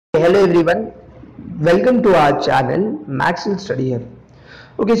Hello everyone, welcome to our channel Maxwell Study here.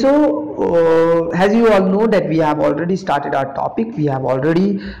 Okay, so as you all know that we have already started our topic. We have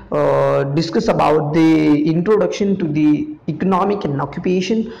already discussed about the introduction to the economic and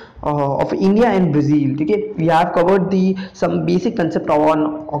occupation of India and Brazil. Okay, we have covered the some basic concept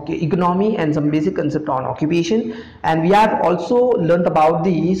on economy and some basic concept on occupation, and we have also learned about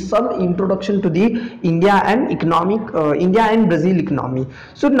the some introduction to the India and India and Brazil economy.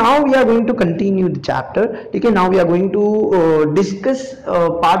 So now we are going to continue the chapter. Okay, now we are going to discuss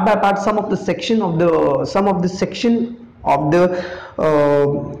part by part some of the section of the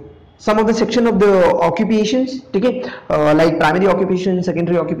occupations. Okay, like primary occupation,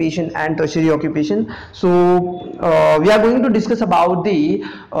 secondary occupation and tertiary occupation. So we are going to discuss about the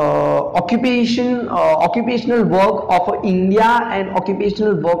occupational work of India and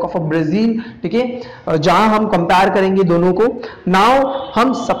occupational work of Brazil. ठीक है, जहां हम compare करेंगे दोनों को. Now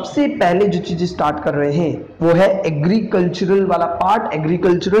हम सबसे पहले जो चीजें स्टार्ट कर रहे हैं वो है एग्रीकल्चरल वाला पार्ट,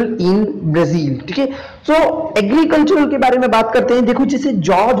 एग्रीकल्चरल इन ब्राजील. ठीक है, सो एग्रीकल्चरल के बारे में बात करते हैं. देखो, जैसे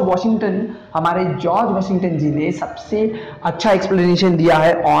हमारे जॉर्ज वॉशिंगटन जी ने सबसे अच्छा एक्सप्लेनेशन दिया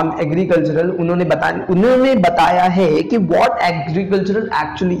है ऑन एग्रीकल्चरल. उन्होंने बताया है कि व्हाट एग्रीकल्चरल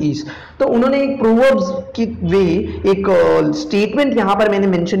एक्चुअली इज. तो उन्होंने एक प्रोवर्ब्स की वे एक स्टेटमेंट यहां पर मैंने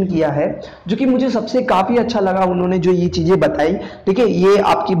मेंशन किया है जो कि मुझे सबसे काफी अच्छा लगा. उन्होंने जो ये चीजें बताई, ठीक है, ये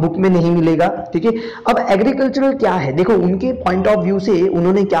आपकी बुक में नहीं मिलेगा. ठीक है, अब एग्रीकल्चरल क्या है, देखो उनके पॉइंट ऑफ व्यू से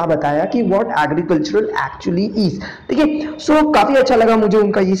उन्होंने क्या बताया कि व्हाट एग्रीकल्चरल एक्चुअली इज. ठीक है, सो काफी अच्छा लगा मुझे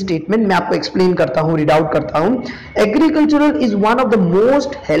उनका ये स्टेटमेंट. मैं आपको एक्सप्लेन करता हूं, रीड आउट करता हूं. Agricultural is one of the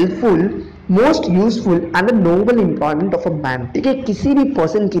most helpful, most useful and Nobel employment of a man. ठीक है, किसी भी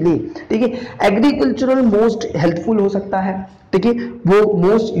पर्सन के लिए. ठीक है, एग्रीकल्चरल मोस्ट हेल्पफुल हो सकता है. ठीक है, वो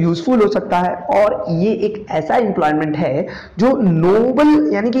मोस्ट यूजफुल हो सकता है, और ये एक ऐसा एम्प्लॉयमेंट है जो नोबल,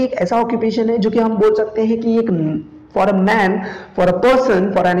 यानी कि एक ऐसा ऑक्यूपेशन है जो कि हम बोल सकते हैं कि एक for a man, for a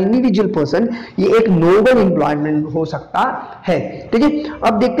person, for an individual person, ये एक नोबल एम्प्लॉयमेंट हो सकता है. ठीक है,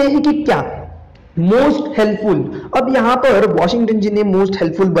 अब देखते हैं कि क्या मोस्ट हेल्पफुल. अब यहां पर वॉशिंगटन जी ने मोस्ट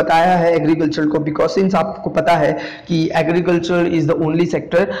हेल्पफुल बताया है एग्रीकल्चर को, बिकॉज सिंस आपको पता है कि agriculture is the only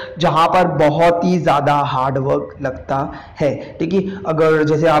sector जहां पर बहुत ही ज्यादा हार्ड वर्क लगता है. ठीक है, अगर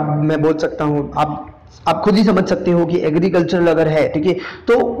जैसे मैं बोल सकता हूं, आप खुद ही समझ सकते हो कि एग्रीकल्चर अगर है, ठीक है,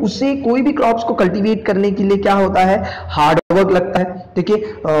 तो उससे कोई भी क्रॉप्स को कल्टीवेट करने के लिए क्या होता है, हार्ड वर्क लगता है. ठीक है,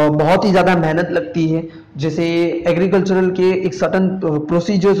 बहुत ही ज्यादा मेहनत लगती है. जैसे एग्रीकल्चरल के एक सर्टन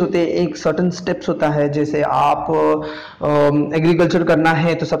प्रोसीजर्स होते हैं, एक सर्टन स्टेप्स होता है. जैसे आप एग्रीकल्चर करना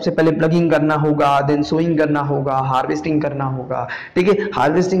है तो सबसे पहले प्लगिंग करना होगा, देन सोइंग करना होगा, हार्वेस्टिंग करना होगा. ठीक है,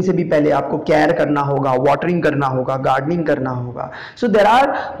 हार्वेस्टिंग से भी पहले आपको केयर करना होगा, वाटरिंग करना होगा, गार्डनिंग करना होगा. So there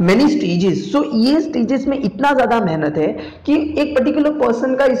are many stages. सो ये स्टेजेस में इतना ज्यादा मेहनत है कि एक पर्टिकुलर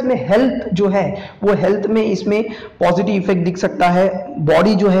पर्सन का इसमें हेल्थ जो है, वो हेल्थ में इसमें पॉजिटिव इफेक्ट दिख सकता है.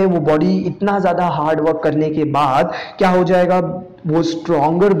 बॉडी जो है, वो बॉडी इतना ज्यादा हार्ड वर्क करने के बाद क्या हो जाएगा, वो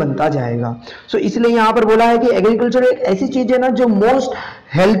स्ट्रॉन्गर बनता जाएगा. सो इसलिए यहां पर बोला है कि एग्रीकल्चर एक ऐसी चीज है ना जो मोस्ट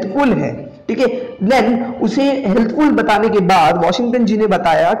हेल्पफुल है. ठीक है, देन उसे हेल्पफुल बताने के बाद वॉशिंगटन जी ने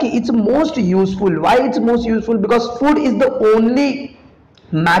बताया कि it's most useful. Why it's most useful? Because food is the only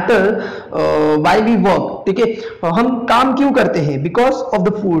matter why we work. ठीक है, हम काम क्यों करते हैं? Because of the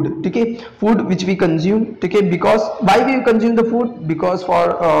food. ठीक है, फूड विच वी कंज्यूम. ठीक है, because why we consume the food, because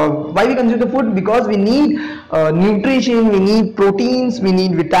why we consume the food, because we need nutrition, we need proteins, we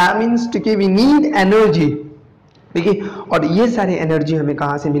need vitamins. ठीक है, वी नीड एनर्जी. ठीक है, और ये सारे एनर्जी हमें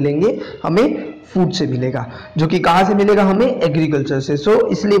कहां से मिलेंगे? हमें फूड से मिलेगा, जो कि कहां से मिलेगा? हमें एग्रीकल्चर से. सो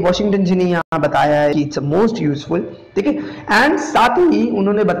इसलिए वॉशिंगटन जी ने यहां बताया है कि इट्स मोस्ट यूजफुल. ठीक है, एंड साथ ही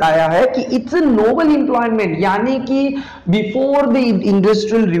उन्होंने बताया है कि इट्स अ नोबल एम्प्लॉयमेंट, यानी कि before the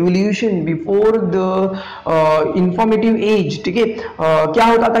industrial revolution, before the informative as. ठीक है, क्या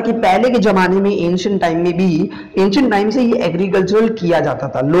होता था कि पहले के जमाने में, एंशिएंट टाइम से ये एग्रीकल्चरल किया जाता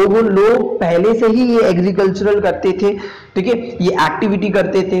था. लोग पहले से ही ये एग्रीकल्चरल करते थे. ठीक है, ये एक्टिविटी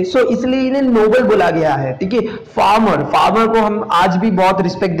करते थे. सो इसलिए इन्हें नोबल बोला गया है. ठीक है, फार्मर को हम आज भी बहुत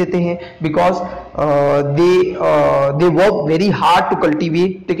रिस्पेक्ट देते हैं, because they work very hard to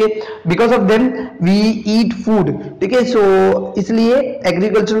cultivate. ठीक है, because of them we eat food. ठीक है, सो इसलिए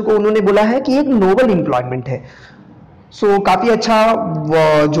एग्रीकल्चर को उन्होंने बोला है कि एक नोबल एम्प्लॉयमेंट है. सो काफी अच्छा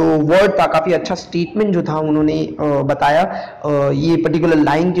जो वर्ड था, काफी अच्छा स्टेटमेंट जो था उन्होंने बताया ये पर्टिकुलर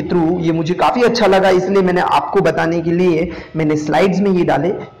लाइन के थ्रू. ये मुझे काफी अच्छा लगा, इसलिए मैंने आपको बताने के लिए मैंने स्लाइड्स में ये डाले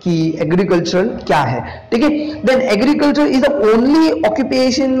कि एग्रीकल्चर क्या है. ठीक है, then agriculture is the only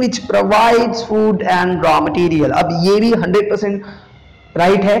occupation which provides food and raw material. अब ये भी 100%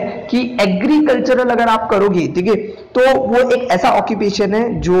 राइट है कि एग्रीकल्चरल अगर आप करोगे, ठीक है, तो वो एक ऐसा ऑक्यूपेशन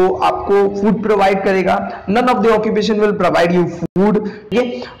है जो आपको फूड प्रोवाइड करेगा। None of the occupation will provide you food, ठीक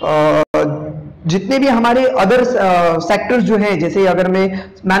है। जितने भी हमारे अदर सेक्टर्स जो हैं, जैसे अगर मैं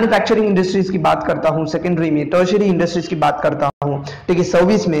मैन्युफैक्चरिंग इंडस्ट्रीज की बात करता हूं, सेकेंडरी में टर्शियरी इंडस्ट्रीज की बात करता हूं, ठीक है,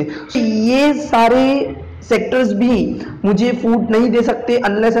 सर्विस में, तो ये सारे सेक्टर्स भी मुझे फूड नहीं दे सकते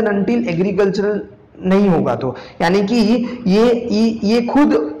अनलेस एंड अनटिल एग्रीकल्चरल नहीं होगा। तो यानी कि ये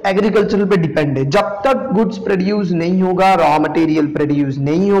खुद एग्रीकल्चरल पे डिपेंड है। जब तक गुड्स प्रोड्यूस नहीं होगा, रॉ मटेरियल प्रोड्यूस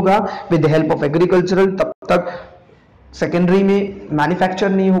नहीं होगा with the help of agricultural, तब तक सेकेंडरी में मैन्युफैक्चर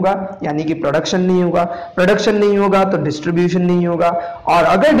नहीं होगा, यानी कि प्रोडक्शन नहीं होगा। प्रोडक्शन नहीं होगा तो डिस्ट्रीब्यूशन नहीं होगा, और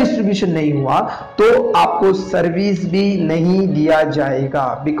अगर डिस्ट्रीब्यूशन नहीं हुआ तो आपको सर्विस भी नहीं दिया जाएगा,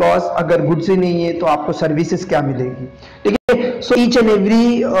 बिकॉज अगर गुड्स ही नहीं है तो आपको सर्विसेज क्या मिलेगी, ठीक है। So each and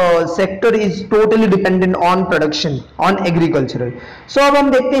every sector is totally dependent on production, on agricultural. So अब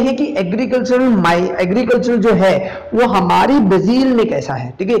हम देखते हैं कि एग्रीकल्चरल जो है वो हमारी ब्राजील में कैसा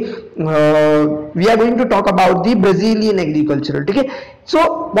है, ठीक है। We are going to talk about the Brazilian agricultural, ठीक है। सो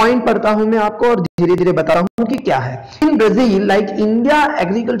पॉइंट पढ़ता हूं मैं आपको और धीरे धीरे बता रहा हूं कि क्या है। In Brazil like India,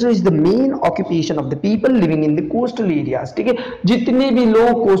 agriculture is the main occupation of the people living in the coastal areas, ठीक है। जितने भी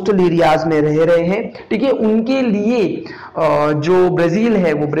लोग कोस्टल एरियाज में रह रहे हैं, ठीक है, उनके लिए जो ब्राजील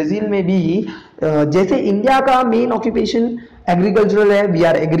है वो ब्राजील में भी जैसे इंडिया का मेन ऑक्यूपेशन एग्रीकल्चरल है, वी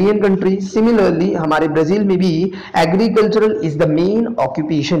आर एग्रियन कंट्री, सिमिलरली हमारे ब्राजील में भी agricultural is the main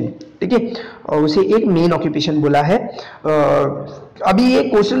occupation, ठीक है, और उसे एक मेन ऑक्यूपेशन बोला है। अभी ये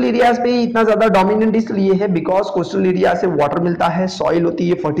कोस्टल एरियाज पे इतना ज्यादा डोमिनेंट इसलिए है बिकॉज कोस्टल एरिया से वाटर मिलता है, सॉइल होती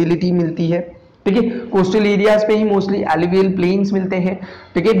है, फर्टिलिटी मिलती है, ठीक है। कोस्टल एरियाज पे ही मोस्टली एलुवियल प्लेन्स मिलते हैं,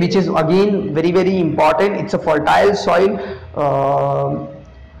 ठीक है, which is again very very important. It's a fertile soil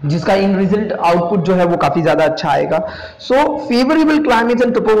जिसका इन रिजल्ट आउटपुट जो है वो काफी ज्यादा अच्छा आएगा। So favourable climate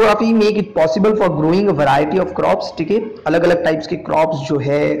and topography make it possible for growing a variety of crops, ठीक है, अलग अलग टाइप्स के क्रॉप्स जो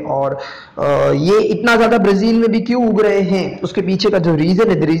है। और ये इतना ज्यादा ब्राजील में भी क्यों उग रहे हैं, उसके पीछे का जो रीजन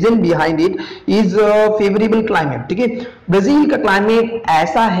है, the reason behind it is favourable climate, ठीक है। ब्राजील का क्लाइमेट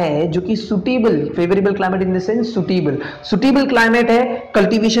ऐसा है जो कि suitable, favourable climate in the sense suitable climate है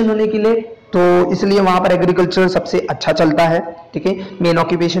कल्टीवेशन होने के लिए, तो इसलिए वहां पर एग्रीकल्चर सबसे अच्छा चलता है, ठीक है। मेन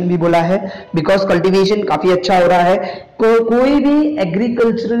ऑक्यूपेशन भी बोला है बिकॉज कल्टीवेशन काफी अच्छा हो रहा है। कोई भी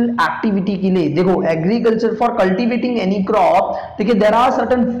एग्रीकल्चरल एक्टिविटी के लिए देखो, agriculture for cultivating any crop, ठीक है, there are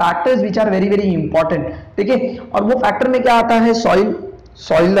certain factors which are very very important, ठीक है। और वो फैक्टर में क्या आता है,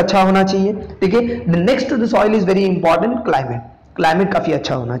 सॉइल अच्छा होना चाहिए, ठीक है। The next to the soil is very important climate काफी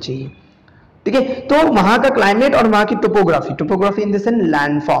अच्छा होना चाहिए, ठीक है। तो वहां का क्लाइमेट और वहां की topography in the sense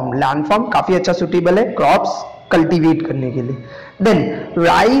landform काफी अच्छा सुटेबल है क्रॉप्स कल्टीवेट करने के लिए। देन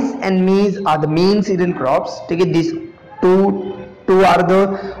राइस एंड मेज are the main cereal crops, ठीक है। This to are the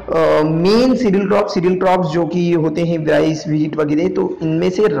main cereal crops जो कि होते हैं राइस, व्हीट वगैरह, तो इनमें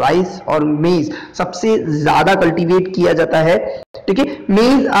से राइस और मेज सबसे ज्यादा कल्टीवेट किया जाता है, ठीक है।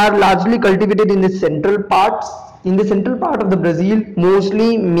 मेज are largely cultivated in the central part of the Brazil, mostly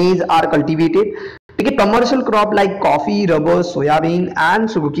maize are cultivated, ठीक है। Commercial crop like coffee, rubber, soybean and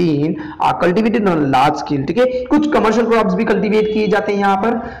sugarcane are cultivated on large scale, ठीक है। कुछ कमर्शियल क्रॉप्स भी कल्टीवेट किए जाते हैं यहाँ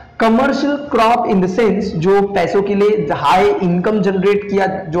पर। Commercial crop in the sense जो पैसों के लिए हाई इनकम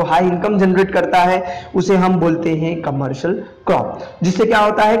जनरेट करता है, उसे हम बोलते हैं कमर्शियल क्रॉप, जिससे क्या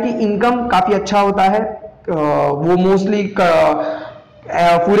होता है कि इनकम काफी अच्छा होता है। वो मोस्टली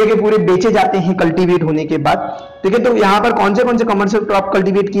पूरे के पूरे बेचे जाते हैं कल्टीवेट होने के बाद, ठीक है। तो यहाँ पर कौन से कमर्शियल क्रॉप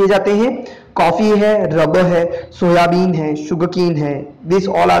कल्टीवेट किए जाते हैं, कॉफी है, रबर है, सोयाबीन है, शुगरकेन है, this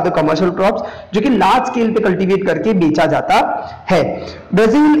all are the commercial crops जो कि लार्ज स्केल पे कल्टीवेट करके बेचा जाता है।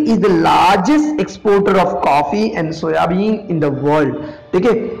 Brazil is the largest exporter of coffee and soybean in the world, ठीक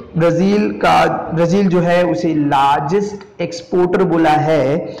है। ब्राजील जो है उसे लार्जेस्ट एक्सपोर्टर बोला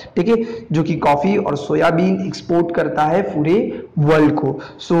है, ठीक है, जो कि कॉफी और सोयाबीन एक्सपोर्ट करता है पूरे वर्ल्ड को।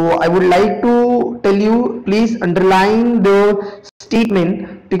 सो I would like to tell you, please underline the statement,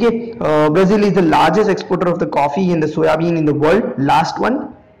 ठीक है। Brazil is the largest exporter of the coffee and the soybean in the world, last one.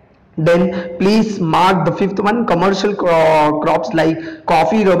 Then please mark the fifth one. Commercial crops like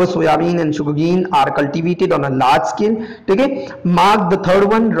coffee, rubber, soybean and sugarcane are cultivated on a large scale, ठीक है। Mark the third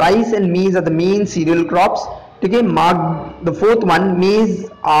one. Rice and maize are the main cereal crops, ठीक है। Mark the fourth one. Maize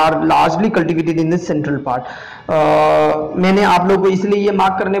are largely cultivated in the central part. मैंने आप लोगों को इसलिए ये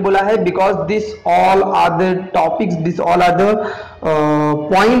मार्क करने बोला है because this all are the topics, this all are the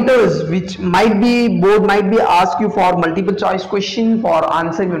pointers which board might be ask you for multiple choice question for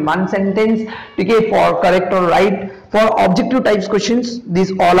answering in one sentence, ठीक है, for correct or right. For objective types questions,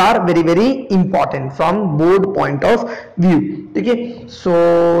 these all are very very important from board point of view. ठीक है,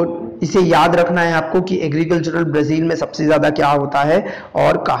 सो इसे याद रखना है आपको कि एग्रीकल्चरल ब्राजील में सबसे ज्यादा क्या होता है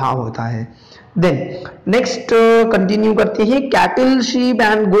और कहाँ होता है। देन नेक्स्ट कंटिन्यू करते हैं। Cattle, sheep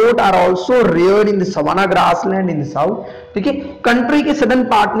and goat are also rare in the savanna grassland in the south. ठीक है, कंट्री के सदर्न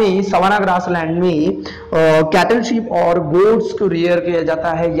पार्ट में सवाना ग्रासलैंड में कैटल, शीप और गोट्स को रेयर किया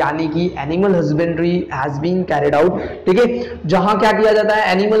जाता है, यानी कि animal husbandry has been carried out. ठीक है, जहां क्या किया जाता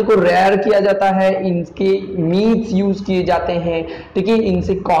है, एनिमल को रेयर किया जाता है, इनके मीट्स यूज किए जाते हैं। ठीक है,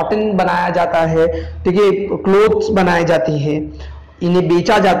 इनसे कॉटन बनाया जाता है। ठीक है, क्लोथ्स बनाए जाते हैं, इन्हें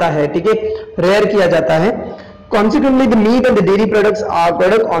बेचा जाता है। ठीक है, रेयर किया जाता है। Consequently the meat and the dairy products are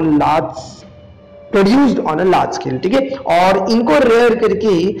produced on a large scale. ठीक है, और इनको रेयर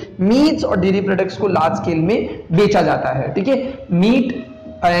करके मीट्स और डेयरी प्रोडक्ट्स को लार्ज स्केल में बेचा जाता है। ठीक है, meet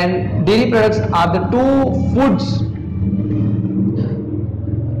and dairy products are the two foods,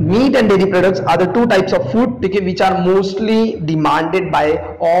 meat and dairy products are the two types of food, ठीक है, which are mostly demanded by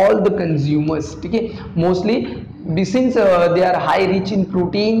all the consumers। ठीक है, mostly since they are high rich in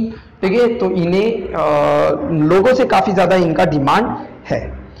protein, ठीक है, तो इन्हें लोगों से काफी ज्यादा इनका डिमांड है।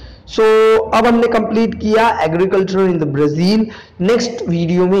 सो अब हमने कंप्लीट किया agriculture in the Brazil. Next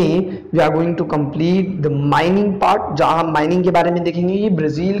video में we are going to complete the mining part, जहां हम माइनिंग के बारे में देखेंगे ये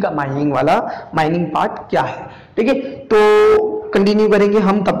ब्राजील का माइनिंग वाला माइनिंग पार्ट क्या है। ठीक है, तो कंटिन्यू करेंगे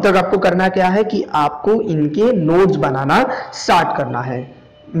हम। तब तक आपको करना क्या है कि आपको इनके नोट्स बनाना स्टार्ट करना है।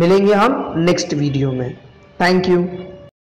 मिलेंगे हम नेक्स्ट वीडियो में। Thank you.